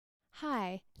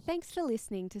Hi, thanks for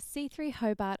listening to C3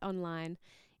 Hobart Online.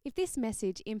 If this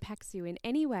message impacts you in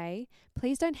any way,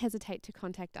 please don't hesitate to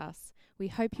contact us. We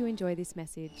hope you enjoy this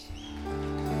message.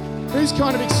 Who's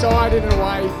kind of excited in a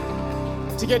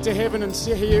way to get to heaven and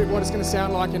hear what it's going to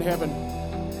sound like in heaven?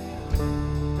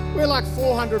 We're like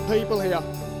 400 people here.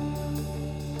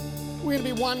 We're going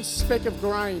to be one speck of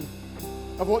grain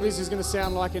of what this is going to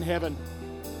sound like in heaven.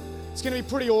 It's going to be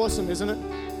pretty awesome, isn't it?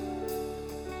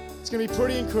 It's going to be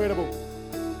pretty incredible.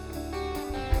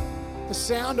 The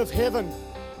sound of heaven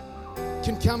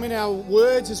can come in our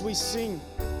words as we sing.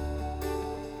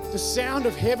 The sound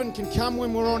of heaven can come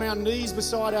when we're on our knees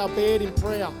beside our bed in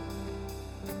prayer.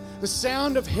 The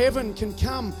sound of heaven can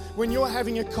come when you're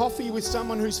having a coffee with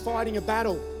someone who's fighting a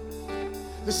battle.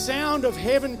 The sound of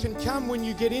heaven can come when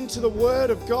you get into the Word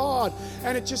of God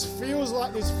and it just feels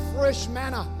like this fresh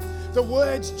manna. The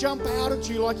words jump out at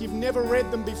you like you've never read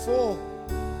them before.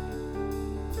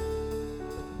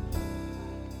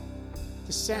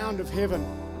 The sound of heaven.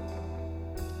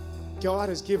 God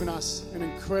has given us an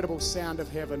incredible sound of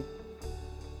heaven.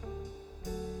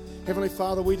 Heavenly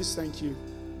Father, we just thank you.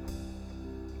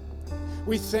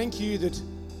 We thank you that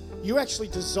you actually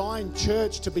designed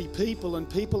church to be people, and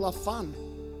people are fun.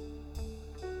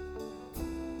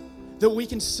 That we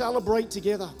can celebrate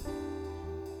together.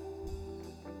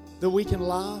 That we can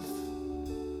laugh.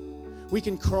 We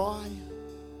can cry.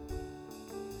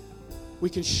 We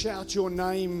can shout your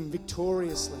name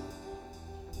victoriously.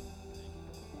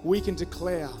 We can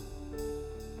declare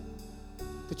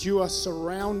that you are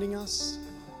surrounding us,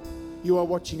 you are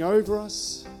watching over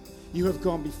us, you have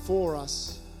gone before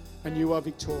us, and you are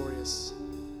victorious.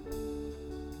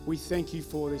 We thank you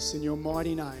for this in your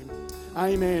mighty name.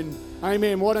 Amen.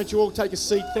 Amen. Why don't you all take a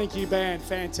seat? Thank you, band.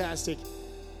 Fantastic.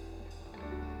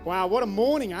 Wow, what a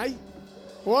morning, eh?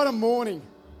 What a morning.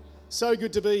 So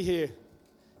good to be here.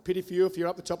 Pity for you if you're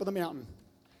up the top of the mountain.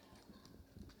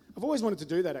 I've always wanted to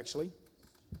do that, actually.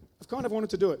 I've kind of wanted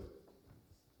to do it.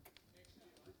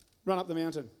 Run up the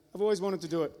mountain. I've always wanted to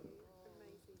do it.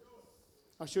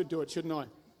 I should do it, shouldn't I?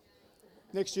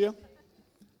 Next year?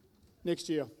 Next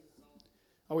year.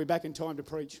 Are we back in time to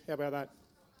preach? How about that?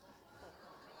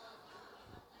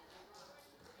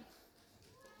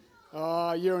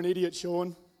 Oh, you're an idiot,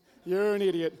 Sean. You're an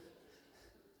idiot.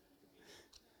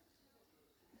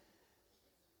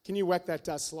 Can you whack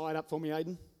that slide up for me,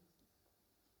 Aidan?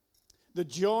 The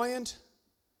giant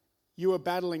you are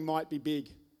battling might be big,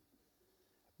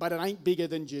 but it ain't bigger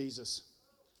than Jesus.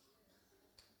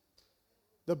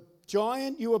 The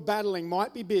giant you are battling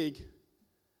might be big,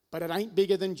 but it ain't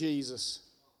bigger than Jesus.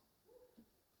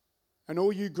 And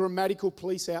all you grammatical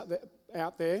police out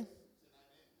there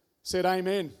said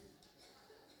amen.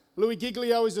 Louis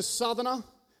Giglio is a southerner,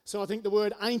 so I think the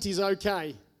word ain't is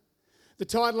okay. The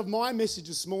title of my message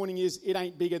this morning is, It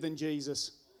Ain't Bigger Than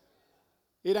Jesus.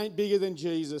 It ain't bigger than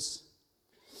Jesus.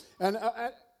 And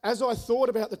as I thought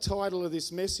about the title of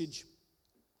this message,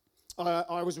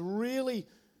 I was really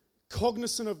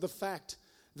cognizant of the fact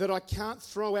that I can't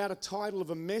throw out a title of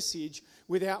a message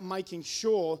without making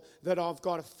sure that I've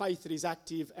got a faith that is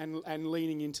active and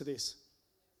leaning into this.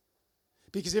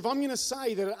 Because if I'm going to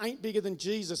say that it ain't bigger than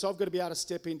Jesus, I've got to be able to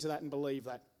step into that and believe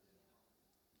that.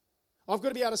 I've got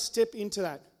to be able to step into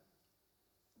that.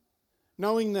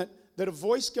 Knowing that a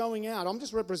voice going out, I'm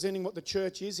just representing what the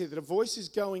church is here, that a voice is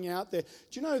going out there. Do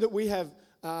you know that we have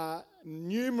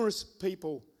numerous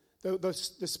people, the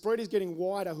spread is getting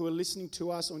wider, who are listening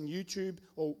to us on YouTube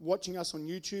or watching us on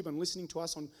YouTube and listening to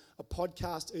us on a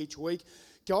podcast each week.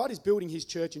 God is building his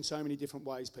church in so many different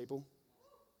ways, people.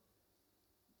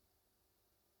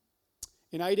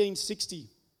 In 1860,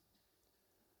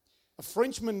 a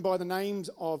Frenchman by the name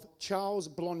of Charles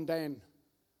Blondin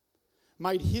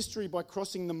made history by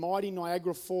crossing the mighty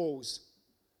Niagara Falls,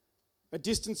 a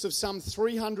distance of some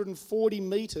 340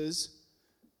 metres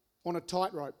on a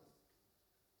tightrope.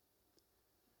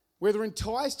 Whether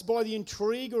enticed by the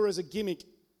intrigue or as a gimmick,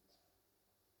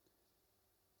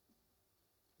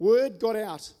 word got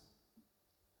out,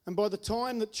 and by the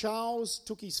time that Charles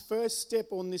took his first step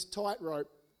on this tightrope,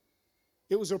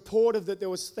 it was reported that there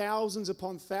was thousands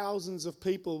upon thousands of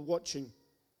people watching.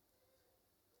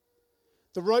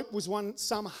 The rope was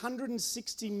some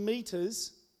 160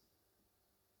 metres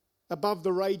above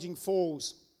the raging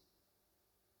falls.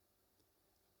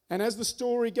 And as the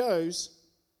story goes,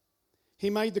 he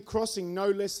made the crossing no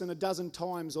less than a dozen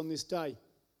times on this day.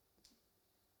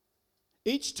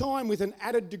 Each time with an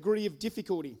added degree of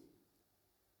difficulty.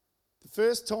 The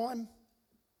first time,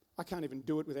 I can't even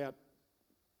do it without.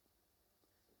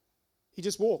 He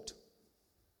just walked.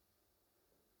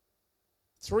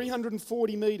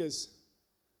 340 metres.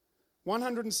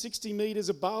 160 metres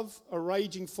above a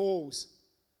raging falls.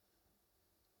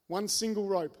 One single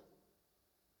rope.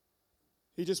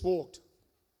 He just walked.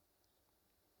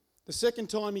 The second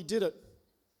time he did it,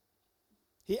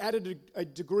 he added a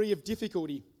degree of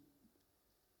difficulty.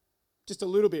 Just a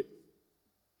little bit.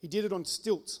 He did it on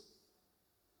stilts.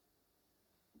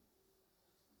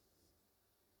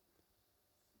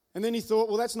 And then he thought,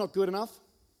 well, that's not good enough.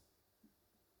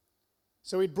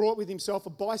 So he brought with himself a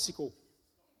bicycle.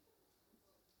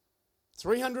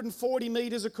 340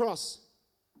 metres across.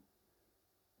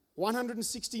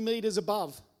 160 metres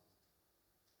above.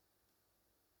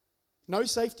 No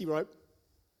safety rope.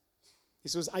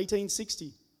 This was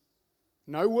 1860.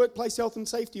 No workplace health and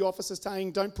safety officer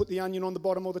saying don't put the onion on the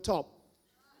bottom or the top.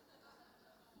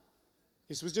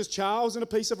 This was just Charles and a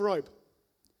piece of rope.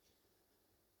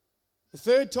 The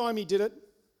third time he did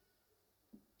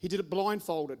it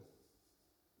blindfolded.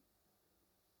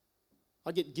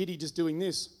 I get giddy just doing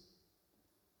this.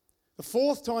 The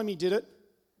fourth time he did it,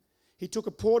 he took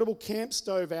a portable camp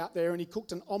stove out there and he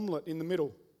cooked an omelette in the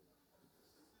middle.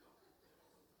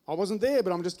 I wasn't there,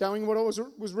 but I'm just going what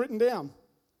was written down.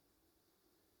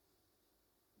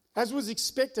 As was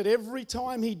expected, every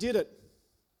time he did it,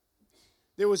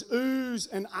 there was oohs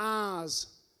and ahs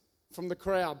from the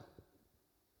crowd.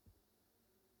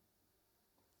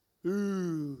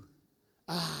 Ooh,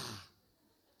 ah.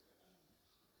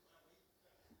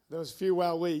 There was a few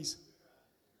wow-wees.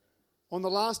 On the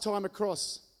last time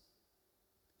across,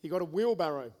 he got a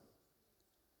wheelbarrow,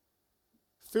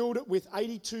 filled it with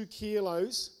 82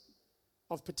 kilos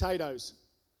of potatoes.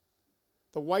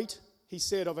 The weight, he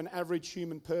said, of an average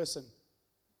human person.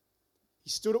 He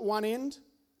stood at one end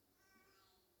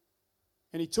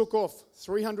and he took off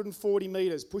 340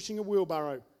 metres, pushing a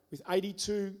wheelbarrow with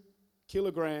 82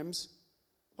 kilograms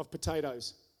of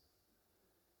potatoes.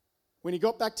 When he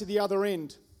got back to the other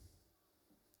end,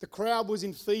 the crowd was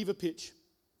in fever pitch.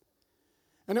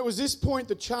 And it was this point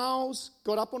that Charles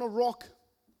got up on a rock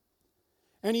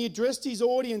and he addressed his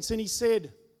audience and he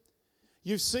said,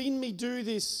 "You've seen me do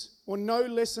this on no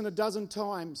less than a dozen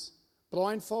times,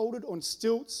 blindfolded, on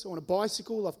stilts, on a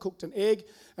bicycle. I've cooked an egg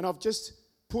and I've just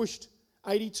pushed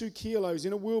 82 kilos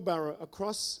in a wheelbarrow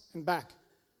across and back."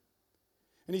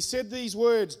 And he said these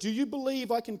words, "Do you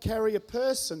believe I can carry a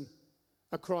person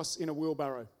across in a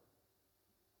wheelbarrow?"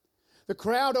 The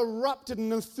crowd erupted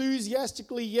and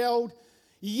enthusiastically yelled,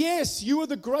 "Yes, you are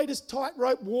the greatest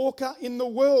tightrope walker in the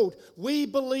world. We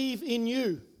believe in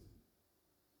you."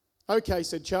 "Okay,"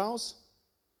 said Charles.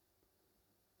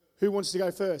 "Who wants to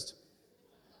go first?"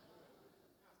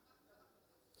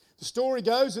 The story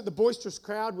goes that the boisterous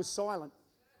crowd was silent.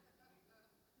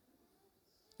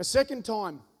 A second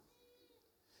time,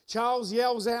 Charles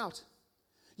yells out,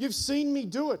 "You've seen me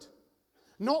do it.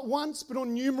 Not once, but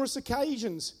on numerous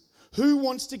occasions. Who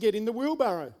wants to get in the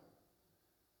wheelbarrow?"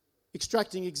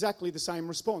 Extracting exactly the same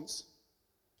response.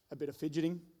 A bit of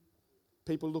fidgeting.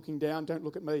 People looking down, "Don't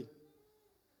look at me."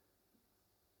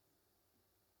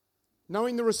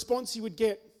 Knowing the response he would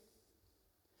get,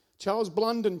 Charles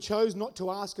Blunden chose not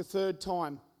to ask a third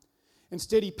time.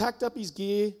 Instead, he packed up his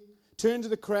gear, turned to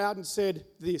the crowd and said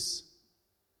this: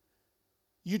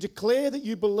 "You declare that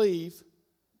you believe,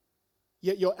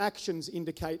 yet your actions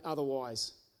indicate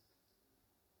otherwise."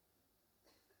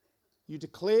 You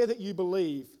declare that you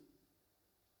believe,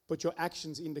 but your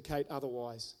actions indicate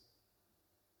otherwise.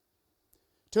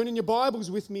 Turn in your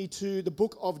Bibles with me to the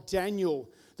book of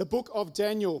Daniel. The book of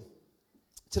Daniel.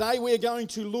 Today we're going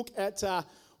to look at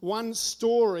one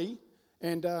story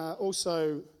and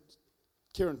also...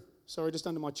 Kieran, sorry, just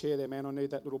under my chair there, man. I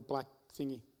need that little black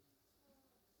thingy.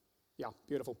 Yeah,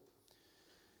 beautiful.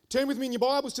 Turn with me in your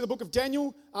Bibles to the book of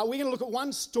Daniel. We're going to look at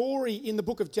one story in the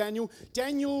book of Daniel.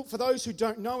 Daniel, for those who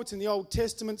don't know, it's in the Old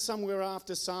Testament, somewhere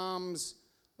after Psalms,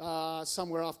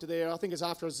 somewhere after there. I think it's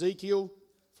after Ezekiel,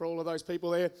 for all of those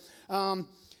people there.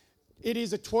 It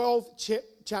is a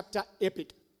 12-chapter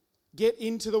epic. Get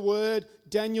into the Word.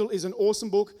 Daniel is an awesome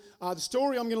book. The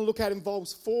story I'm going to look at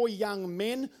involves 4 young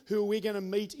men who we're going to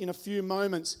meet in a few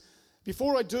moments.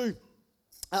 Before I do,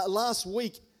 last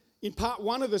week, in part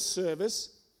 1 of the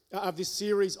service of this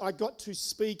series, I got to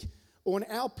speak on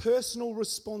our personal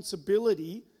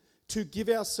responsibility to give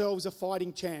ourselves a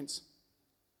fighting chance.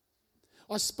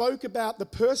 I spoke about the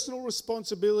personal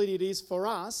responsibility it is for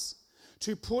us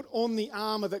to put on the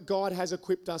armour that God has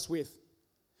equipped us with.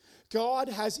 God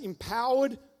has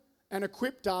empowered and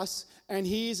equipped us, and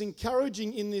He is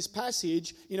encouraging in this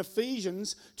passage in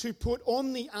Ephesians to put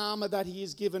on the armour that He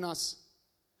has given us,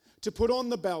 to put on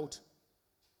the belt,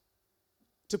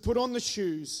 to put on the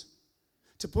shoes,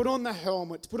 to put on the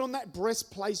helmet, to put on that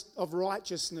breastplate of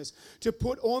righteousness, to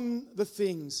put on the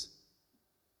things.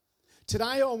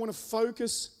 Today I want to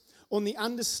focus on the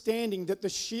understanding that the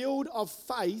shield of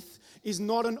faith is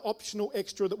not an optional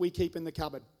extra that we keep in the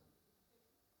cupboard.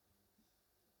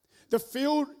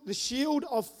 The shield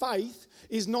of faith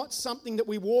is not something that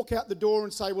we walk out the door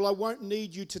and say, well, I won't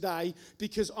need you today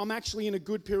because I'm actually in a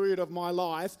good period of my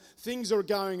life. Things are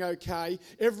going okay.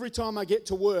 Every time I get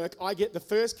to work, I get the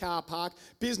first car park.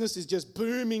 Business is just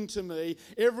booming to me.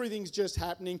 Everything's just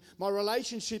happening. My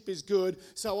relationship is good.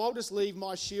 So I'll just leave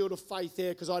my shield of faith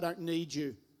there because I don't need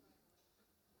you.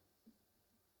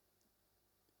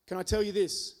 Can I tell you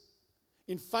this?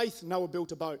 In faith, Noah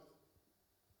built a boat.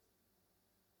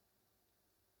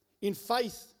 In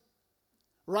faith,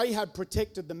 Rahab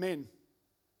protected the men.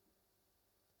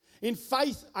 In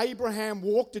faith, Abraham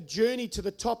walked a journey to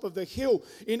the top of the hill.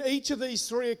 In each of these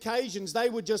three occasions, they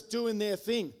were just doing their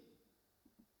thing.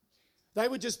 They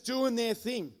were just doing their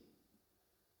thing.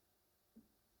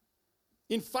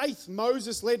 In faith,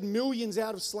 Moses led millions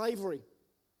out of slavery.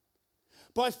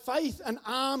 By faith, an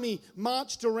army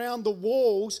marched around the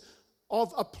walls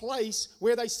of a place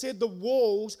where they said the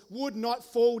walls would not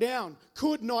fall down,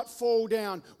 could not fall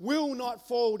down, will not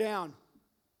fall down.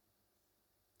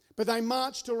 But they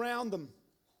marched around them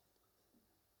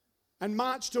and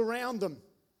marched around them.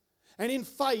 And in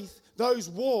faith, those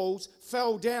walls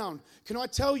fell down. Can I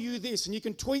tell you this, and you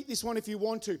can tweet this one if you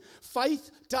want to. Faith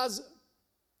does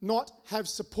not have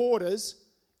supporters,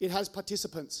 it has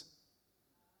participants.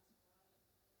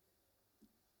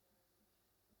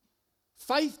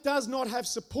 Faith does not have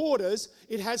supporters,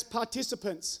 it has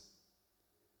participants.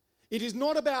 It is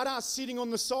not about us sitting on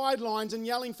the sidelines and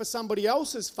yelling for somebody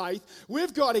else's faith.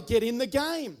 We've got to get in the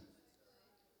game.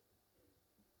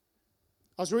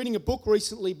 I was reading a book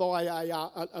recently by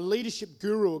a leadership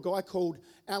guru, a guy called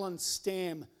Alan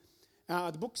Stamm.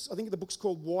 I think the book's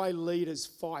called Why Leaders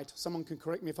Fight. Someone can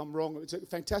correct me if I'm wrong. It's a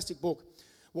fantastic book.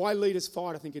 Why Leaders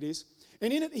Fight, I think it is.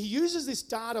 And in it, he uses this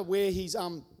data where he's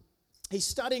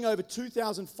studying over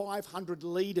 2,500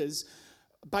 leaders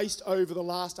based over the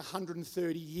last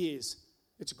 130 years.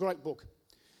 It's a great book.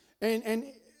 And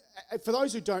for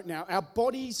those who don't know, our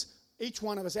bodies, each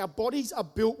one of us, our bodies are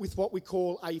built with what we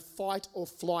call a fight or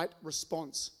flight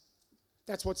response.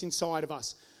 That's what's inside of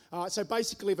us. So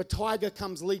basically, if a tiger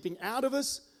comes leaping out of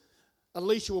us,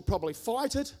 Alicia will probably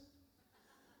fight it,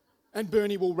 and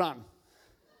Bernie will run.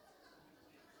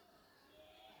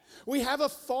 We have a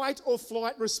fight or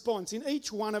flight response. In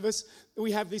each one of us,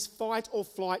 we have this fight or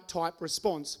flight type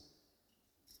response.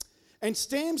 And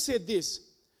Stamm said this,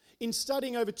 in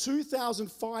studying over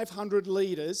 2,500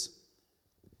 leaders,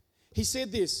 he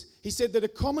said this. He said that a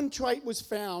common trait was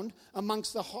found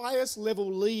amongst the highest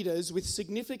level leaders with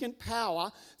significant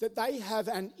power that they have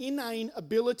an innate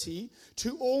ability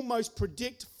to almost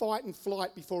predict fight and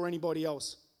flight before anybody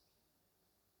else.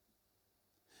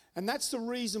 And that's the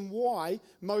reason why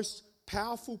most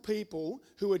powerful people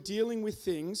who are dealing with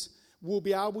things will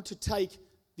be able to take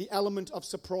the element of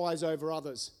surprise over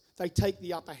others. They take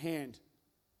the upper hand.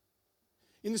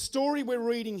 In the story we're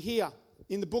reading here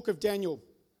in the book of Daniel,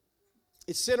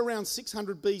 it's set around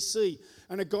 600 BC,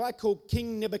 and a guy called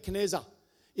King Nebuchadnezzar.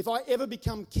 If I ever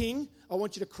become king, I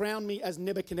want you to crown me as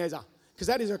Nebuchadnezzar, because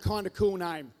that is a kind of cool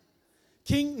name.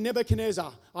 King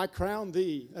Nebuchadnezzar, I crown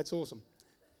thee. That's awesome.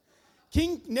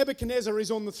 King Nebuchadnezzar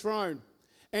is on the throne,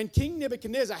 and King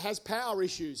Nebuchadnezzar has power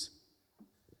issues.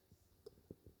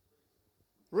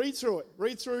 Read through it.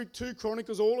 Read through 2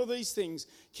 Chronicles, all of these things.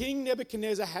 King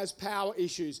Nebuchadnezzar has power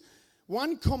issues.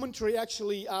 One commentary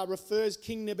actually refers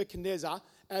King Nebuchadnezzar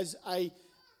as a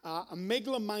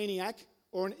megalomaniac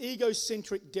or an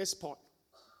egocentric despot.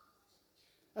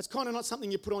 That's kind of not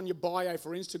something you put on your bio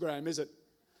for Instagram, is it?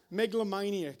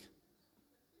 Megalomaniac.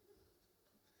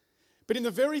 But in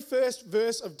the very first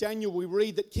verse of Daniel, we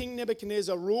read that King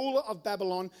Nebuchadnezzar, ruler of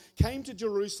Babylon, came to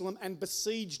Jerusalem and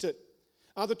besieged it.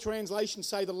 Other translations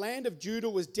say the land of Judah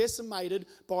was decimated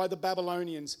by the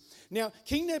Babylonians. Now,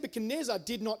 King Nebuchadnezzar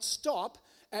did not stop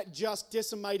at just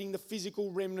decimating the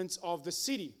physical remnants of the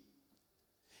city.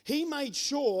 He made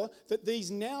sure that these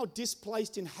now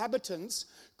displaced inhabitants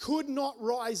could not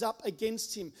rise up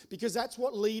against him, because that's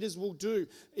what leaders will do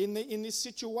in this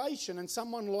situation. And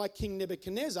someone like King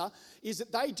Nebuchadnezzar is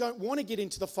that they don't want to get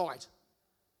into the fight.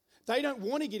 They don't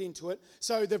want to get into it,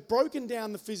 so they've broken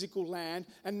down the physical land,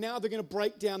 and now they're going to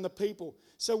break down the people.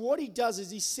 So what he does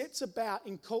is he sets about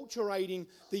enculturating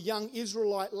the young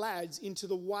Israelite lads into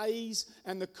the ways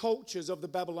and the cultures of the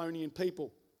Babylonian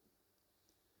people.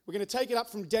 We're going to take it up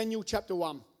from Daniel chapter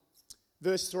 1,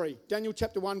 verse 3. Daniel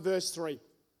chapter 1, verse 3.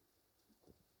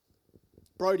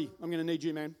 Brody, I'm going to need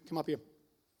you, man. Come up here.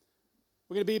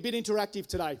 We're going to be a bit interactive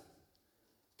today.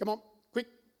 Come on, quick,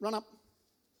 run up.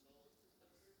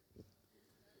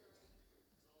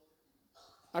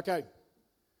 Okay.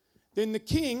 Then the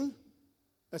king,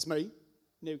 that's me,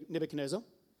 Nebuchadnezzar.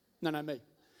 No, me.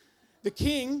 The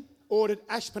king ordered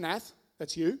Ashpenaz,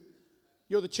 that's you,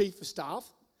 you're the chief of staff,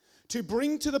 to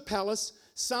bring to the palace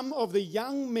some of the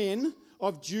young men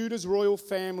of Judah's royal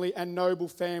family and noble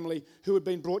family who had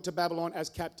been brought to Babylon as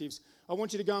captives. I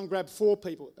want you to go and grab 4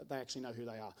 people. They actually know who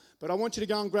they are. But I want you to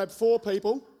go and grab 4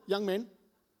 people, young men.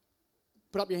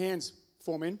 Put up your hands,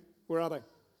 4 men. Where are they?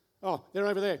 Oh, they're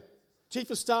over there. Chief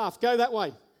of staff, go that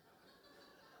way.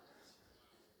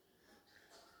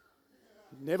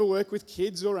 Never work with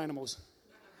kids or animals.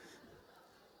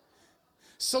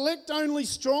 Select only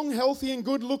strong, healthy and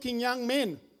good-looking young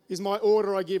men is my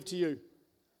order I give to you.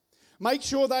 Make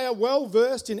sure they are well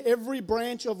versed in every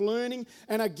branch of learning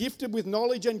and are gifted with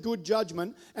knowledge and good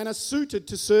judgment and are suited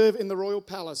to serve in the royal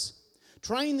palace.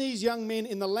 Train these young men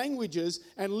in the languages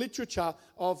and literature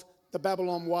of the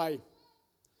Babylon way.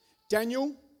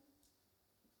 Daniel,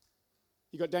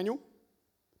 you got Daniel?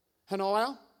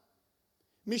 Hananiah,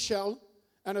 Mishael,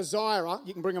 and Azariah,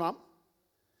 you can bring them up,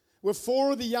 were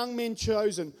 4 of the young men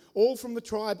chosen, all from the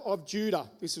tribe of Judah.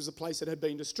 This was a place that had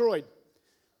been destroyed.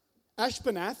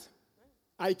 Ashpenaz,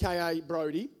 a.k.a.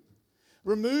 Brody,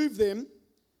 renamed them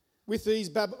with these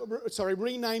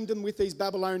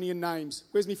Babylonian names.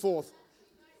 Where's me 4th?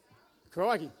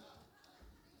 Crikey.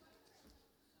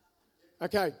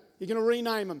 Okay, you're going to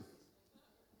rename them.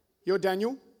 You're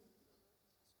Daniel.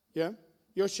 Yeah.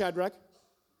 You're Shadrach.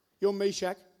 You're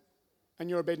Meshach. And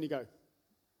you're Abednego.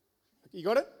 You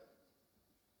got it?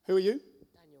 Who are you?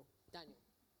 Daniel.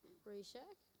 Meshach.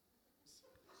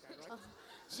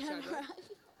 Shadrach.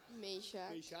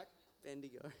 Meshach.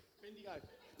 Bendigo.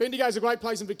 Bendigo's a great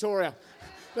place in Victoria.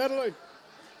 That'll do.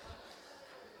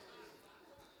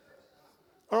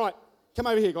 All right, come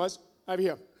over here, guys. Over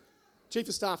here. Chief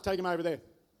of Staff, take him over there.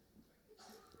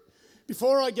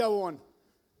 Before I go on,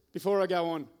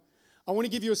 I want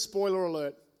to give you a spoiler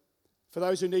alert. For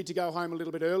those who need to go home a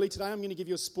little bit early today, I'm going to give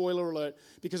you a spoiler alert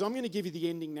because I'm going to give you the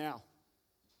ending now.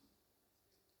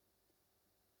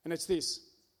 And it's this.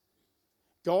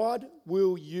 God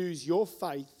will use your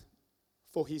faith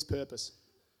for his purpose.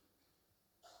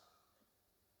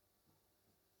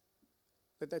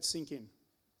 Let that sink in.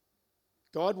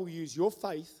 God will use your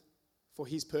faith for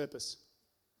his purpose.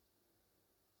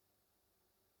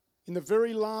 In the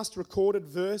very last recorded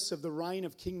verse of the reign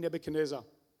of King Nebuchadnezzar,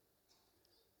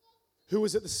 who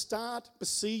was at the start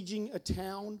besieging a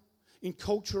town,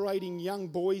 enculturating young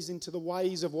boys into the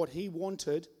ways of what he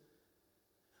wanted,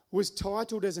 was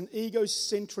titled as an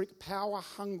egocentric,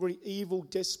 power-hungry, evil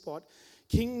despot,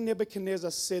 King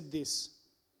Nebuchadnezzar said this,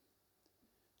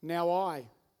 "Now I,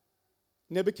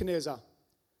 Nebuchadnezzar,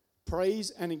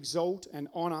 praise and exalt and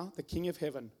honour the King of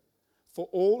heaven, for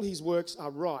all his works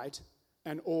are right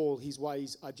and all his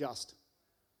ways are just."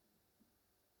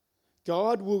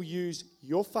 God will use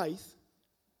your faith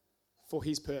for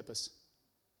his purpose.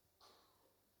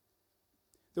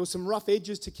 There were some rough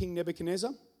edges to King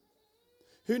Nebuchadnezzar.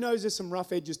 Who knows there's some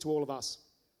rough edges to all of us?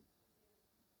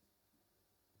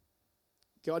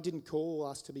 God didn't call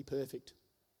us to be perfect.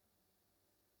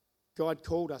 God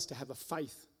called us to have a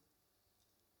faith.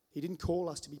 He didn't call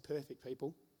us to be perfect,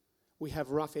 people. We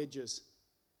have rough edges.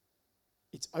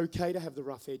 It's okay to have the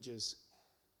rough edges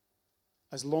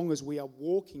as long as we are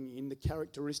walking in the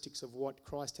characteristics of what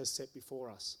Christ has set before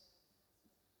us.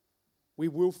 We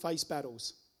will face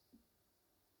battles.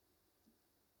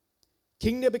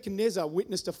 King Nebuchadnezzar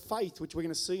witnessed a faith, which we're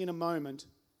going to see in a moment,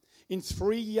 in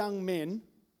 3 young men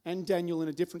and Daniel in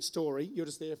a different story. You're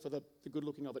just there for the good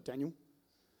looking of it, Daniel.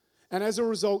 And as a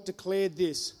result declared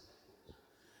this,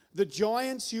 "The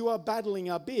giants you are battling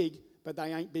are big, but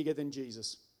they ain't bigger than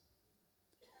Jesus."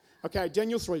 Okay,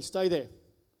 Daniel 3, stay there.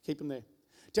 Keep them there.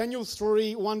 Daniel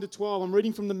 3, 1-12. I'm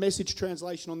reading from the Message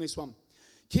translation on this one.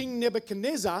 King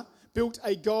Nebuchadnezzar built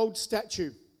a gold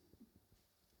statue.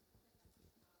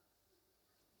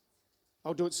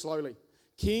 I'll do it slowly.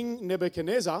 King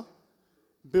Nebuchadnezzar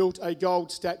built a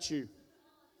gold statue,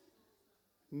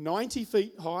 90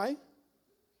 feet high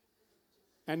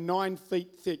and 9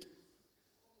 feet thick.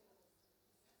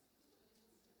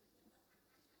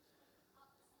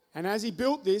 And as he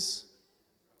built this,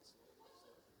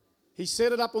 he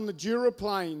set it up on the Jura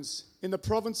Plains in the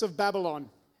province of Babylon.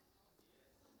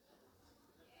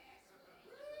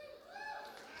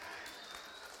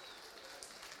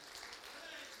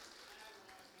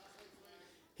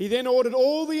 He then ordered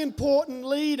all the important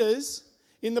leaders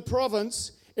in the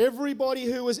province, everybody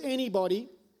who was anybody,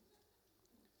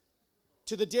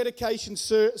 to the dedication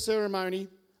ceremony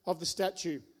of the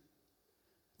statue.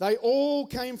 They all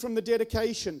came from the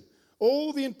dedication.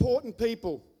 All the important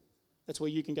people. That's where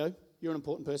you can go. You're an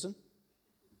important person.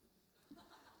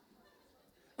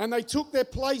 And they took their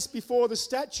place before the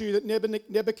statue that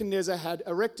Nebuchadnezzar had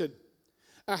erected.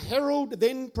 A herald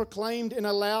then proclaimed in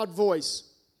a loud voice,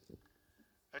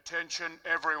 "Attention,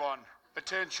 everyone.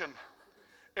 Attention.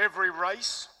 Every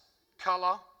race,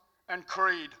 colour and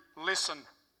creed, listen.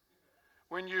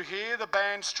 When you hear the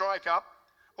band strike up,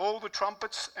 all the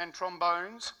trumpets and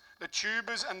trombones, the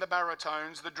tubas and the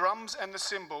baritones, the drums and the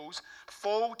cymbals,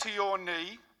 fall to your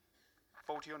knees,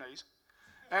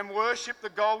 and worship the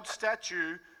gold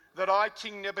statue that I,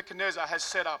 King Nebuchadnezzar, has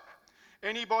set up.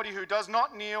 Anybody who does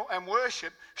not kneel and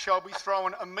worship shall be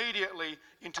thrown immediately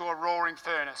into a roaring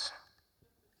furnace."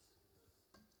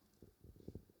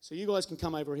 So you guys can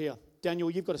come over here.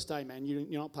 Daniel, you've got to stay, man.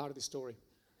 You're not part of this story.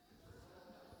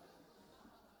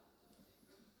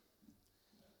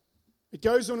 It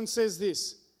goes on and says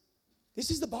this.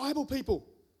 This is the Bible, people.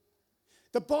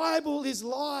 The Bible is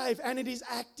live and it is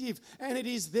active and it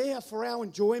is there for our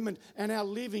enjoyment and our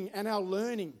living and our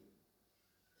learning.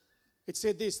 It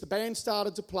said this, the band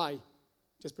started to play.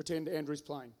 Just pretend Andrew's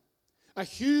playing. A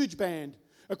huge band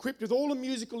equipped with all the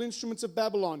musical instruments of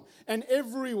Babylon, and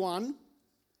everyone,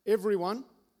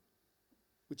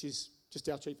 which is just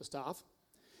our chief of staff,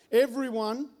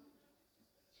 everyone,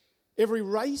 every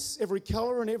race, every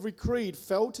colour and every creed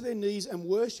fell to their knees and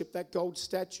worshipped that gold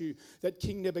statue that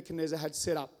King Nebuchadnezzar had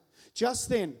set up. Just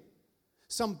then,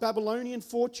 some Babylonian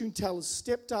fortune tellers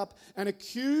stepped up and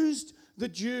accused the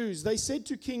Jews. They said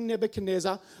to King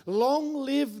Nebuchadnezzar, "Long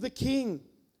live the king.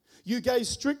 You gave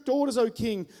strict orders, O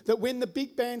king, that when the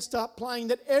big band start playing,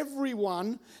 that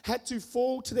everyone had to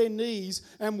fall to their knees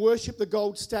and worship the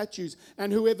gold statues.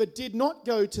 And whoever did not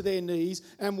go to their knees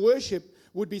and worship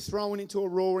would be thrown into a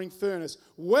roaring furnace."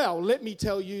 Well, let me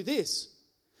tell you this.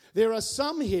 There are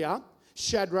some here,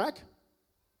 Shadrach.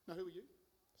 Now, who are you?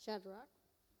 Shadrach,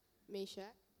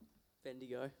 Meshach,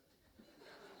 Bendigo.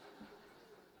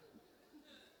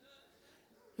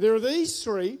 There are these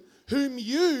three whom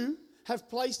you have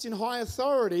placed in high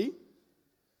authority,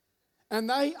 and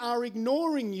they are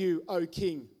ignoring you, O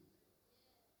king.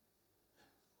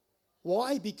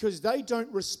 Why? Because they don't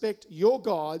respect your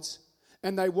gods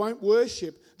and they won't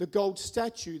worship the gold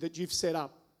statue that you've set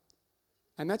up.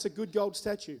 And that's a good gold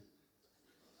statue.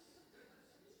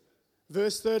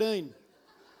 Verse 13.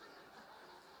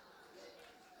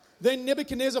 Then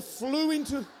Nebuchadnezzar flew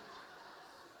into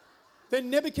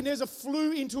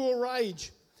a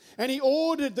rage, and he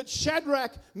ordered that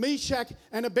Shadrach, Meshach,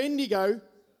 and Abednego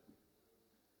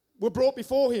were brought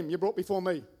before him. You're brought before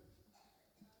me.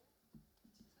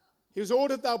 He was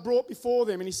ordered they were brought before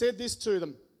them, and he said this to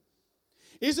them.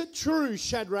 "Is it true,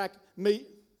 Shadrach, Meshach,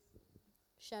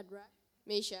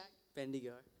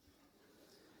 Bendigo.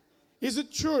 Is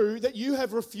it true that you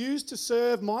have refused to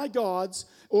serve my gods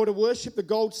or to worship the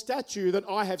gold statue that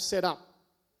I have set up?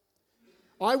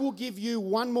 I will give you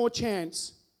one more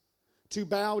chance to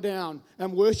bow down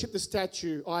and worship the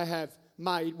statue I have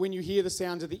made when you hear the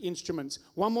sounds of the instruments.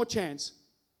 One more chance.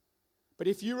 But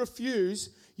if you refuse,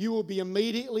 you will be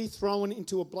immediately thrown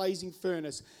into a blazing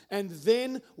furnace. And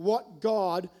then what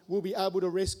God will be able to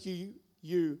rescue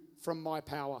you from my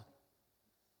power?"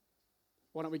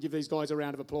 Why don't we give these guys a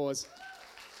round of applause?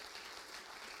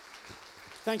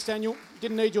 Thanks, Daniel.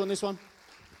 Didn't need you on this one.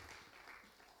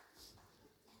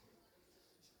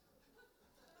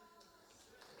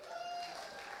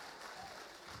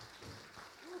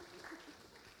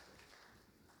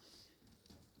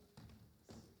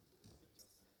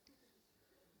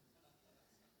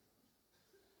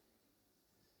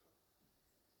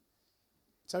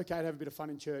 It's okay to have a bit of fun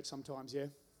in church sometimes, yeah?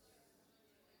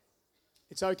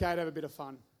 It's okay to have a bit of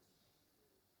fun.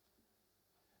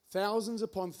 Thousands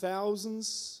upon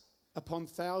thousands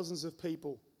of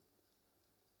people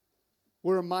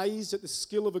were amazed at the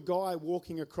skill of a guy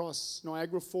walking across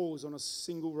Niagara Falls on a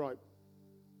single rope.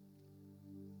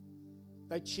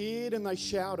 They cheered and they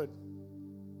shouted.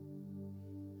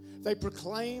 They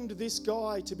proclaimed this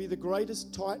guy to be the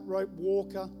greatest tightrope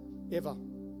walker ever.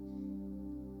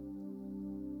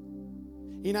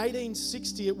 In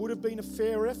 1860, it would have been a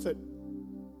fair effort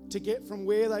to get from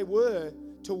where they were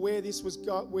to where this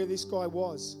guy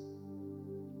was.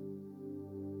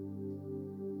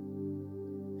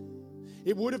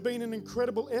 It would have been an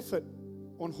incredible effort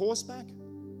on horseback,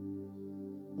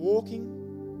 walking,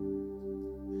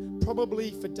 probably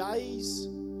for days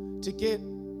to get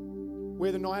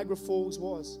where the Niagara Falls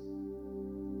was.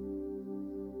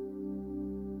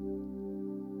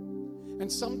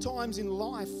 And sometimes in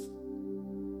life,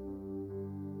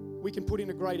 we can put in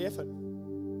a great effort.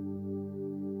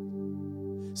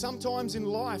 Sometimes in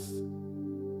life,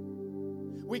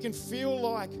 we can feel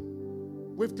like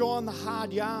we've gone the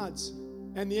hard yards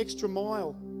and the extra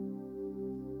mile.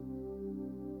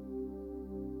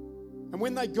 And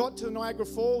when they got to Niagara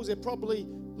Falls, they're probably,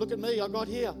 look at me, I got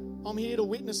here. I'm here to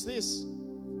witness this.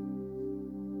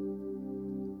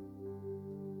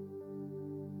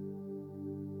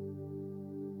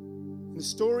 And the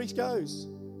story goes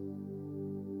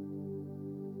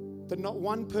that not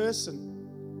one person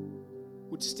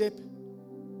would step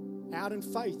out in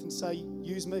faith and say,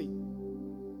 use me.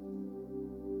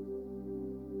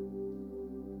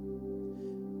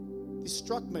 This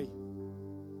struck me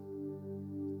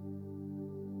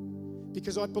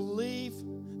because I believe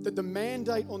that the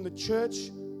mandate on the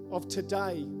church of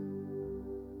today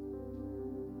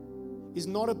is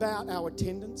not about our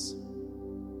attendance,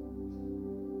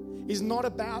 is not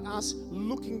about us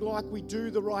looking like we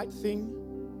do the right thing.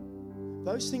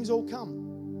 Those things all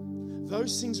come.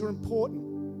 Those things are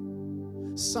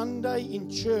important. Sunday in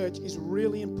church is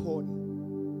really important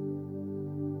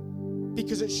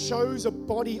because it shows a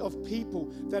body of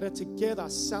people that are together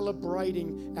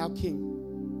celebrating our King.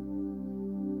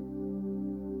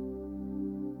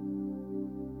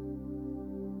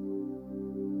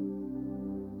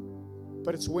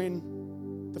 But it's when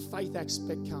the faith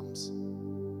aspect comes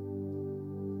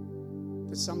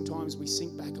that sometimes we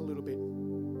sink back a little bit.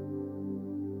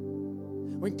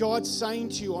 When God's saying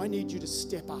to you, I need you to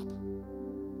step up.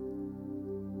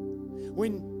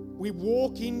 When we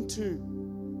walk into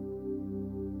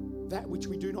that which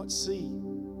we do not see,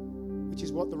 which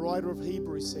is what the writer of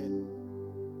Hebrews said.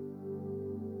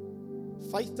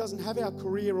 Faith doesn't have our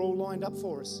career all lined up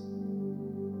for us.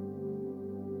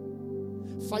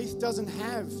 Faith doesn't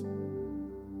have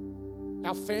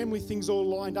our family things all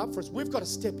lined up for us. We've got to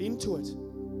step into it.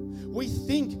 We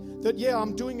think that, yeah,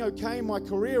 I'm doing okay in my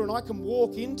career and I can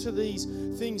walk into these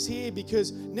things here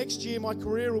because next year my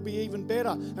career will be even better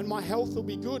and my health will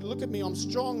be good. Look at me, I'm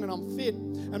strong and I'm fit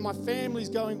and my family's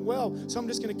going well. So I'm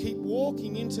just going to keep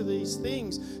walking into these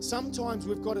things. Sometimes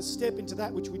we've got to step into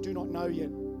that which we do not know yet,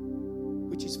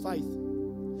 which is faith.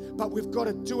 But we've got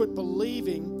to do it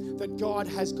believing that God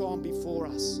has gone before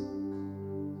us,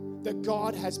 that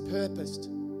God has purposed,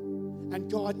 and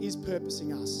God is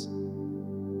purposing us.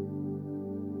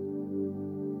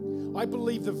 I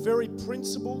believe the very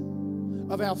principle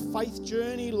of our faith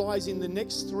journey lies in the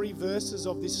next 3 verses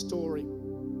of this story.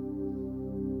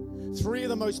 3 of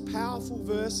the most powerful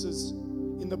verses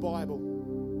in the Bible.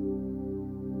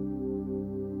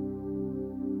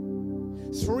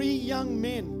 3 young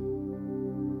men.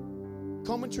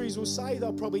 Commentaries will say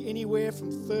they're probably anywhere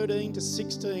from 13 to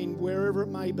 16, wherever it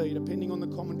may be, depending on the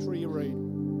commentary you read.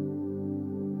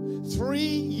 3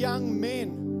 young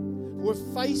men were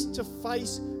face to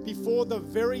face before the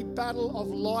very battle of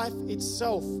life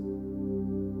itself.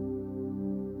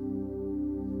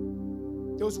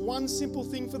 There was one simple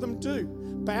thing for them to do: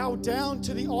 bow down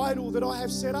to the idol that I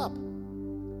have set up.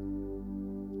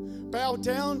 Bow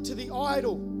down to the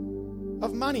idol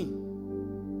of money.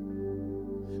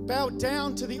 Bow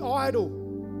down to the idol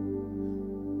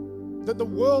that the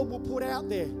world will put out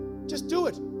there. Just do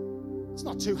it. It's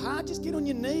not too hard. Just get on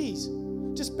your knees.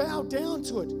 Just bow down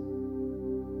to it.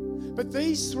 But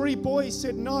these 3 boys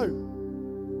said, no,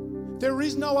 there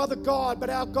is no other God but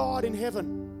our God in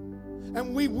heaven.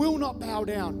 And we will not bow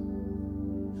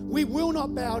down. We will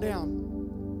not bow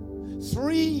down.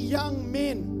 3 young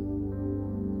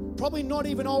men, probably not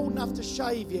even old enough to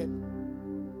shave yet,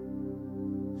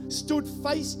 stood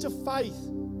face to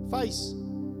face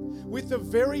with the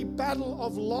very battle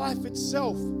of life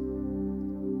itself.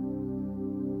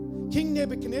 King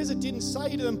Nebuchadnezzar didn't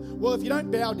say to them, well, if you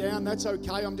don't bow down, that's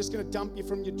okay. I'm just going to dump you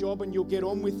from your job and you'll get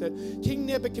on with it. King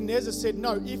Nebuchadnezzar said,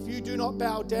 no, if you do not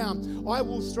bow down, I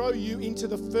will throw you into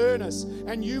the furnace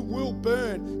and you will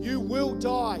burn. You will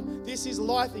die. This is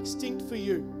life extinct for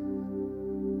you.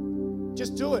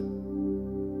 Just do it.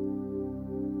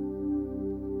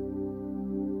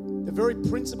 The very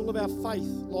principle of our faith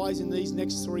lies in these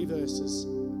next 3 verses.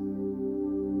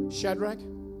 Shadrach,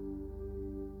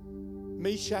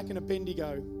 Meshach and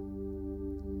Abednego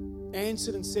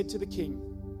answered and said to the king,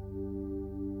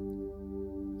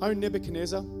 O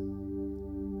Nebuchadnezzar,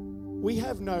 we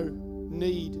have no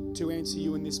need to answer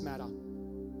you in this matter.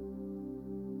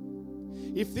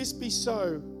 If this be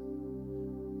so,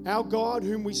 our God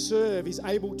whom we serve is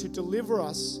able to deliver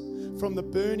us from the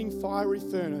burning fiery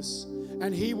furnace,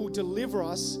 and he will deliver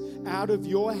us out of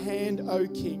your hand, O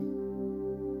king.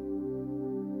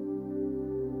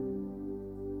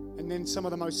 And then some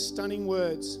of the most stunning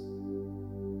words.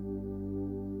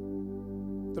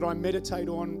 that I meditate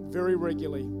on very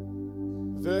regularly.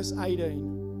 Verse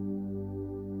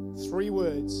 18. 3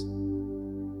 words.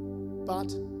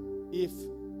 But if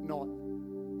not.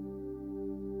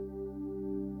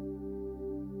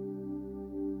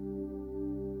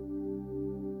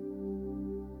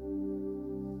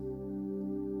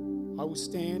 I will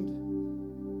stand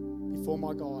before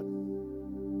my God,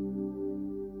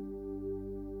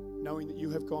 knowing that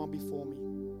you have gone before me,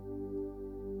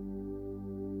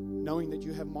 knowing that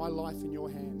you have my life in your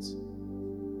hands.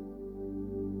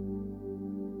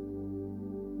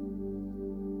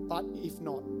 But if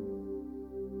not,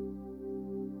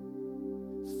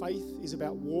 faith is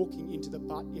about walking into the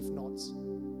but if nots.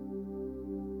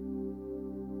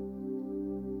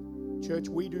 Church,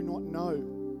 we do not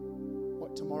know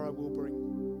what tomorrow will bring.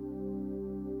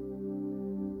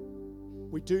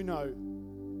 We do know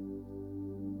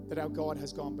that our God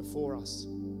has gone before us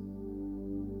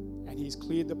and He's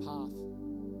cleared the path,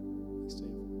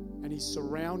 and He's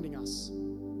surrounding us.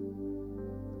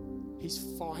 He's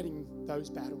fighting those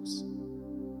battles.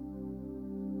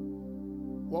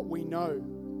 What we know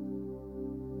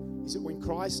is that when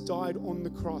Christ died on the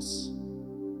cross,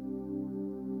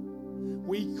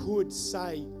 we could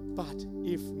say, but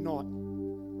if not.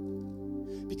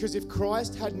 Because if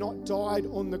Christ had not died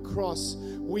on the cross,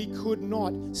 we could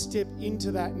not step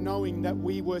into that knowing that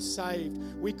we were saved.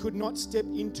 We could not step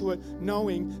into it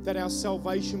knowing that our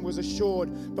salvation was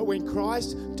assured. But when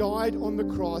Christ died on the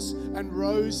cross and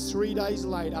rose 3 days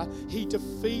later, He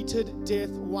defeated death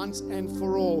once and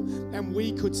for all. And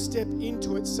we could step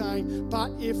into it saying,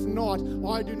 but if not,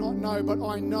 I do not know, but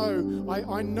I know,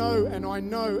 I know and I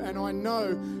know and I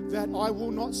know that I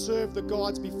will not serve the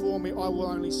gods before me, I will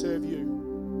only serve you.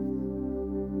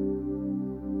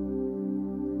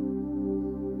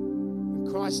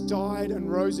 Christ died and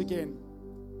rose again,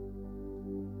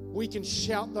 we can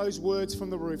shout those words from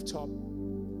the rooftop.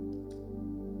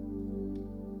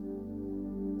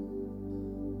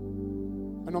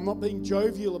 And I'm not being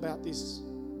jovial about this,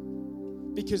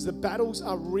 because the battles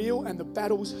are real and the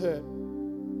battles hurt.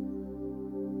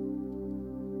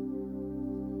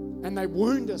 And they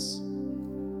wound us.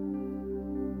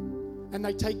 And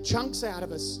they take chunks out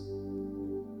of us.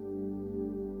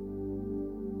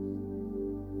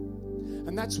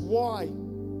 And that's why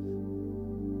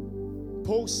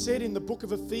Paul said in the book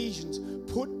of Ephesians,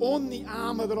 put on the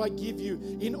armor that I give you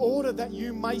in order that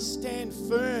you may stand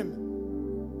firm.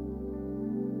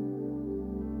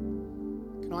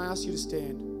 Can I ask you to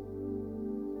stand?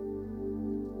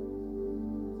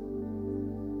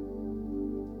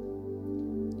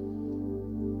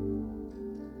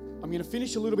 I'm going to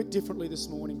finish a little bit differently this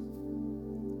morning.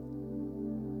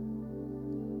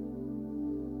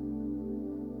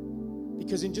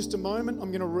 Because in just a moment, I'm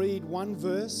going to read one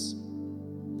verse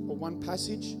or one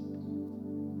passage.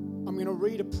 I'm going to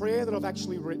read a prayer that I've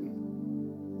actually written.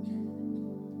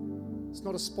 It's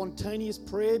not a spontaneous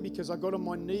prayer because I got on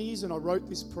my knees and I wrote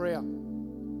this prayer. And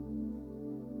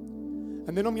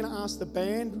then I'm going to ask the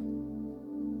band,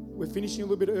 we're finishing a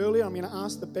little bit earlier, I'm going to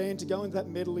ask the band to go into that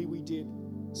medley we did,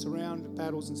 surround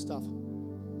battles and stuff.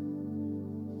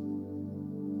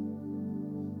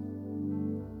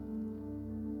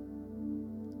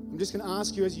 I'm just going to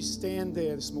ask you as you stand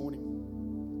there this morning,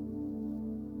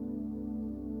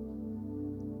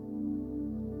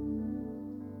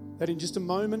 that in just a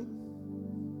moment,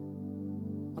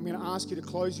 I'm going to ask you to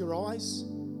close your eyes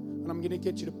and I'm going to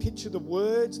get you to picture the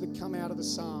words that come out of the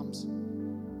Psalms.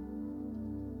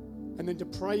 And then to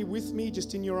pray with me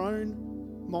just in your own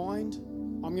mind.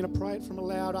 I'm going to pray it from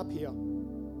aloud up here.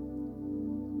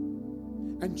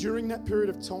 And during that period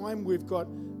of time, we've got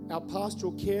our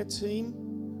pastoral care team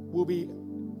will be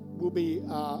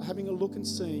having a look and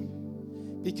seeing,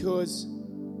 because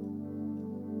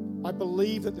I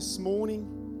believe that this morning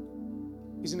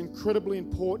is an incredibly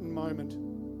important moment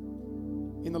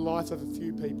in the life of a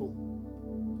few people.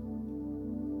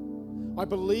 I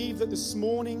believe that this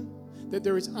morning that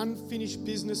there is unfinished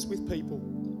business with people.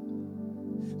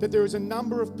 That there is a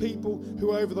number of people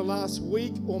who over the last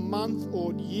week or month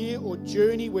or year or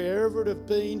journey, wherever it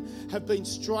have been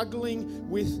struggling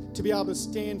to be able to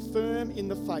stand firm in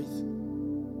the faith.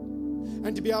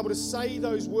 And to be able to say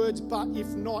those words, but if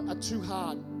not, are too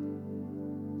hard.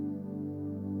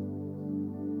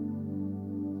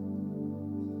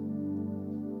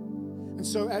 And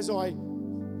so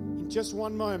in just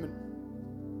one moment,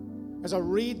 as I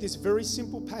read this very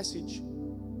simple passage,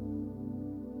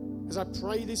 as I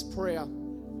pray this prayer,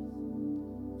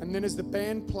 and then as the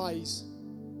band plays,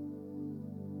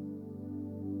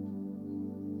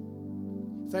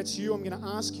 if that's you, I'm going to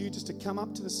ask you just to come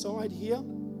up to the side here.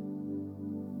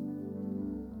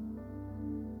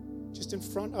 just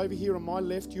in front over here on my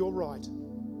left, your right.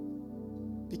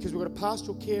 Because we've got a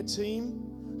pastoral care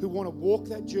team who want to walk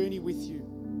that journey with you.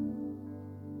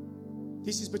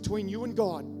 This is between you and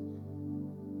God.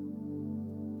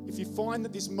 If you find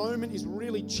that this moment is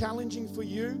really challenging for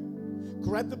you,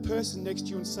 grab the person next to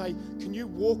you and say, can you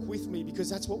walk with me? Because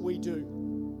that's what we do.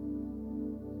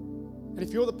 And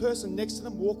if you're the person next to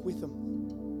them, walk with them.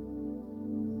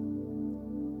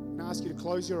 And I ask you to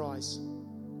close your eyes.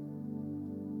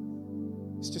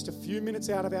 It's just a few minutes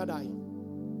out of our day.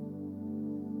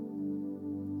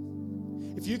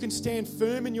 If you can stand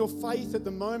firm in your faith at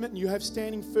the moment, and you have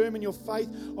standing firm in your faith,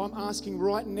 I'm asking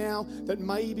right now that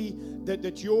maybe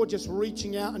that you're just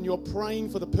reaching out and you're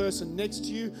praying for the person next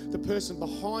to you, the person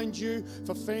behind you,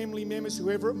 for family members,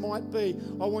 whoever it might be.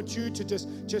 I want you to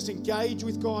just engage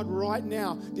with God right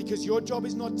now, because your job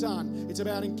is not done. It's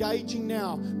about engaging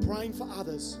now, praying for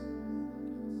others.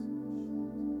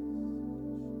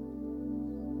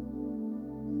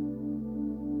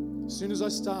 As soon as I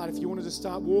start, if you wanted to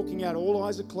start walking out, all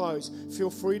eyes are closed, feel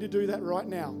free to do that right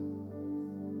now.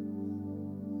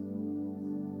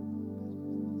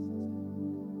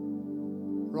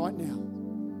 Right now.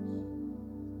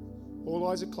 All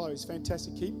eyes are closed.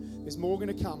 Fantastic. There's more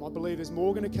going to come. I believe there's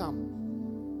more going to come.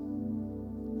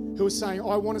 Who are saying,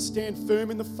 I want to stand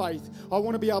firm in the faith. I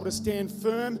want to be able to stand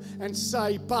firm and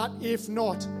say, but if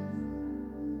not.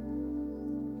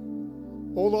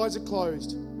 All eyes are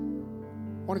closed.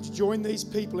 Why don't you join these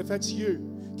people if that's you?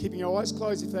 Keeping your eyes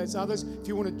closed if that's others. If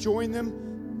you want to join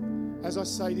them as I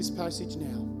say this passage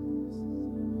now.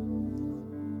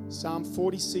 Psalm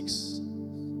 46.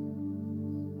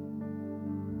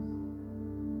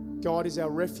 God is our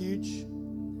refuge.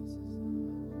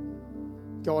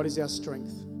 God is our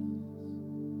strength.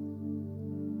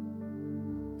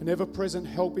 An ever-present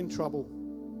help in trouble.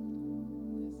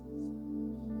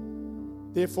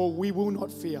 Therefore we will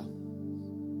not fear.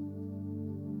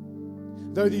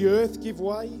 Though the earth give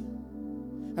way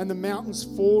and the mountains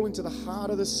fall into the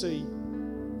heart of the sea,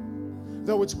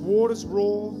 though its waters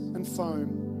roar and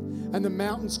foam and the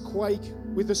mountains quake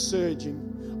with the surging,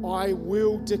 I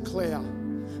will declare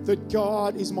that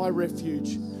God is my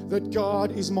refuge, that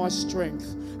God is my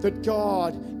strength, that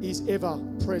God is ever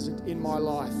present in my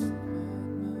life.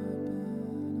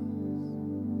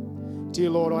 Dear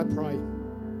Lord, I pray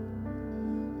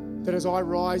that as I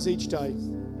rise each day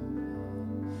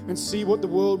and see what the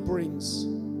world brings,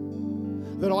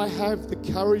 that I have the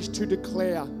courage to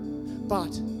declare,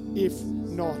 but if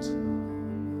not.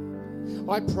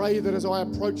 I pray that as I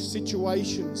approach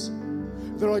situations,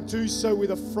 that I do so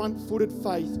with a front-footed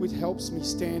faith which helps me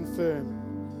stand firm.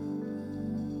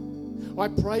 I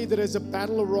pray that as a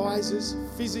battle arises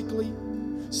physically,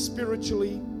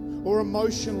 spiritually, or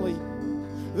emotionally,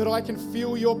 that I can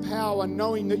feel your power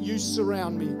knowing that you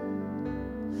surround me.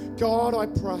 God, I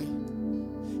pray,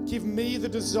 give me the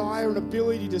desire and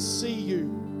ability to see you,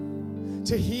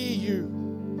 to hear you,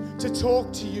 to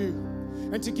talk to you,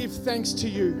 and to give thanks to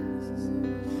you.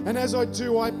 And as I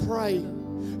do, I pray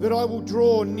that I will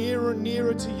draw nearer and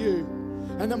nearer to you,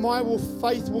 and that my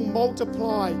faith will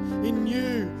multiply in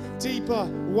new, deeper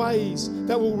ways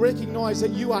that will recognize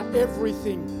that you are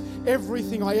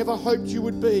everything I ever hoped you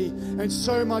would be, and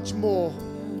so much more.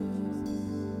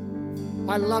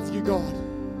 I love you, God.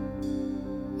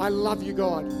 I love you,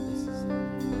 God.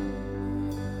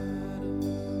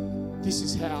 This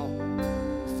is how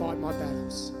I fight my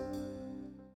battles.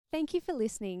 Thank you for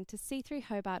listening to C3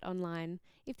 Hobart Online.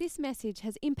 If this message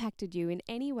has impacted you in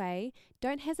any way,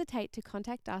 don't hesitate to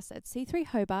contact us at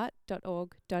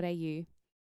c3hobart.org.au.